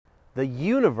The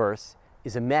universe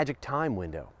is a magic time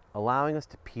window, allowing us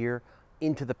to peer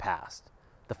into the past.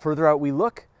 The further out we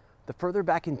look, the further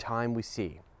back in time we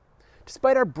see.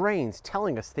 Despite our brains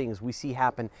telling us things we see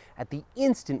happen at the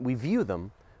instant we view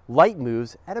them, light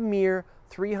moves at a mere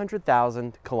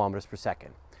 300,000 kilometers per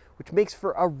second, which makes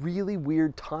for a really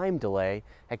weird time delay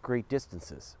at great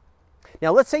distances.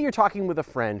 Now, let's say you're talking with a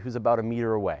friend who's about a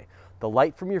meter away. The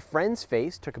light from your friend's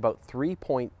face took about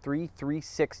 3.336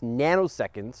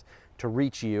 nanoseconds to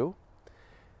reach you.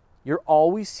 You're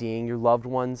always seeing your loved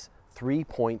one's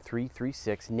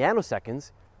 3.336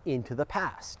 nanoseconds into the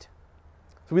past.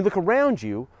 So when you look around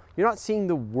you, you're not seeing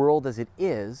the world as it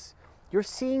is, you're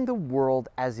seeing the world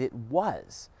as it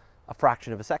was a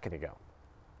fraction of a second ago.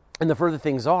 And the further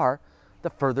things are, the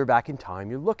further back in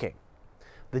time you're looking.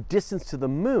 The distance to the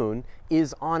moon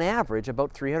is on average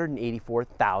about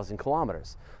 384,000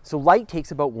 kilometers. So light takes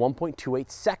about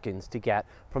 1.28 seconds to get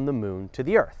from the moon to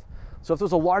the Earth. So if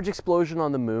there's a large explosion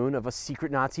on the moon of a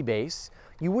secret Nazi base,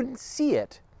 you wouldn't see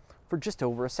it for just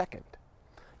over a second.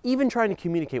 Even trying to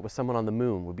communicate with someone on the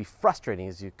moon would be frustrating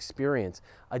as you experience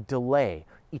a delay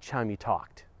each time you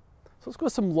talked. So let's go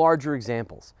with some larger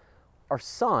examples. Our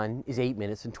sun is 8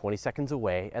 minutes and 20 seconds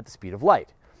away at the speed of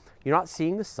light. You're not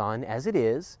seeing the sun as it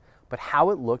is, but how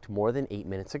it looked more than 8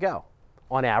 minutes ago.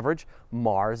 On average,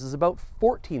 Mars is about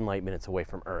 14 light minutes away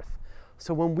from Earth.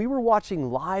 So when we were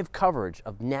watching live coverage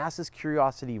of NASA's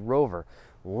Curiosity rover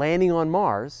landing on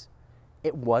Mars,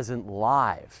 it wasn't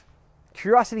live.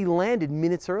 Curiosity landed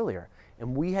minutes earlier,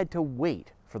 and we had to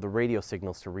wait for the radio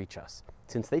signals to reach us,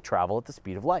 since they travel at the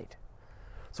speed of light.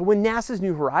 So when NASA's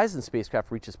New Horizons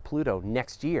spacecraft reaches Pluto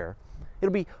next year,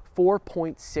 it'll be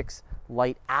 4.6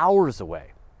 light hours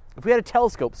away. If we had a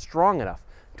telescope strong enough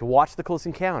to watch the close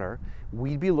encounter,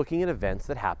 we'd be looking at events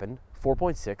that happened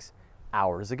 4.6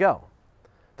 hours ago.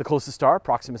 The closest star,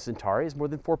 Proxima Centauri, is more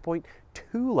than 4.2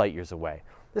 light years away.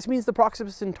 This means the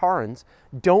Proxima Centaurans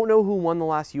don't know who won the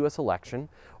last US election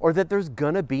or that there's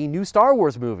gonna be new Star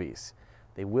Wars movies.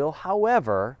 They will,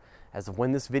 however, as of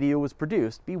when this video was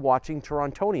produced, be watching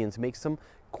Torontonians make some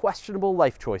questionable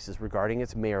life choices regarding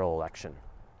its mayoral election.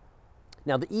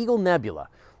 Now, the Eagle Nebula,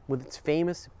 with its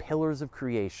famous pillars of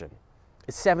creation,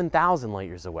 is 7,000 light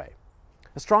years away.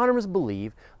 Astronomers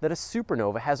believe that a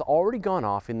supernova has already gone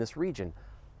off in this region,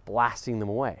 blasting them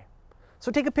away.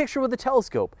 So take a picture with a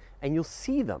telescope and you'll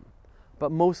see them,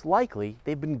 but most likely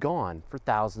they've been gone for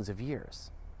thousands of years.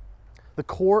 The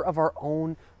core of our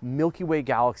own Milky Way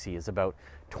galaxy is about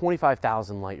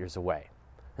 25,000 light years away.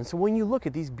 And so when you look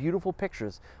at these beautiful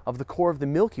pictures of the core of the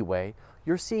Milky Way,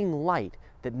 you're seeing light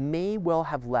that may well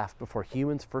have left before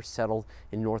humans first settled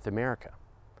in North America.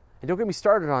 And don't get me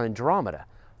started on Andromeda.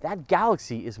 That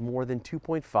galaxy is more than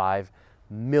 2.5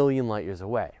 million light years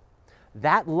away.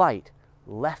 That light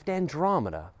left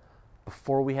Andromeda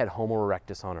before we had Homo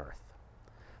erectus on Earth.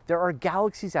 There are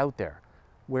galaxies out there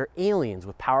where aliens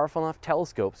with powerful enough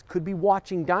telescopes could be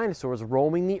watching dinosaurs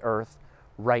roaming the Earth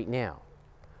right now.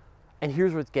 And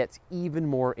here's where it gets even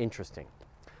more interesting.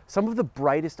 Some of the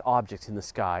brightest objects in the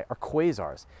sky are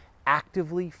quasars,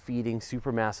 actively feeding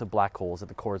supermassive black holes at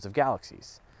the cores of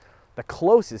galaxies. The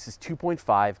closest is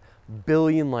 2.5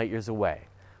 billion light years away,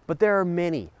 but there are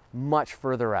many much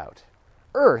further out.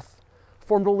 Earth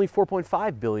formed only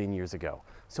 4.5 billion years ago,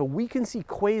 so we can see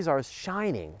quasars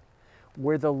shining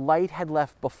where the light had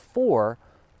left before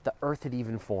the Earth had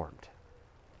even formed.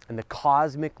 And the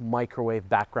cosmic microwave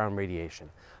background radiation,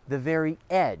 the very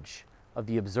edge of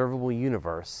the observable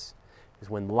universe, is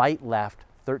when light left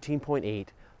 13.8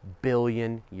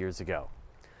 billion years ago.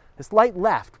 This light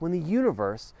left when the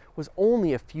universe was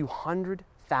only a few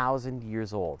 100,000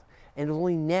 years old, and has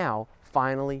only now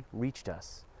finally reached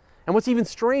us. And what's even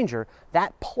stranger,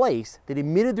 that place that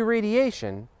emitted the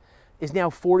radiation is now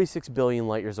 46 billion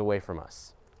light years away from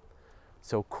us.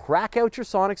 So crack out your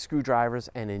sonic screwdrivers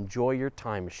and enjoy your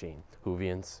time machine,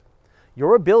 Whovians.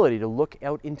 Your ability to look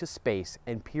out into space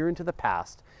and peer into the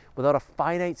past without a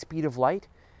finite speed of light,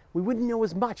 we wouldn't know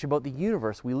as much about the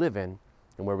universe we live in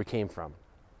and where we came from.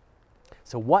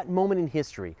 So what moment in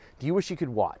history do you wish you could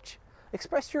watch?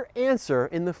 Express your answer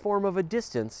in the form of a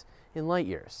distance in light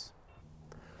years.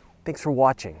 Thanks for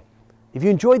watching. If you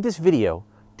enjoyed this video,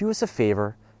 do us a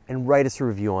favor and write us a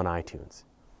review on iTunes.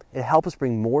 It'll help us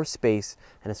bring more space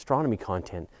and astronomy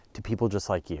content to people just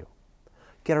like you.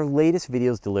 Get our latest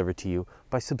videos delivered to you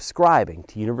by subscribing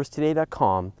to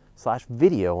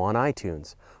universetoday.com/video on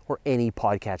iTunes or any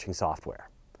podcatching software.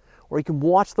 Or you can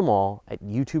watch them all at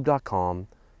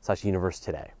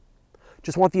youtube.com/universetoday.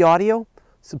 Just want the audio?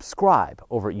 Subscribe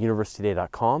over at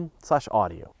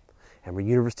universetoday.com/audio. And we're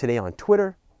Universe Today on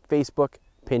Twitter, Facebook,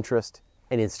 Pinterest,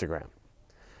 and Instagram.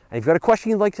 And if you've got a question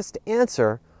you'd like us to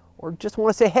answer, or just want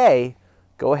to say hey,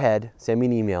 go ahead, send me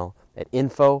an email at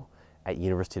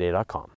info@universetoday.com.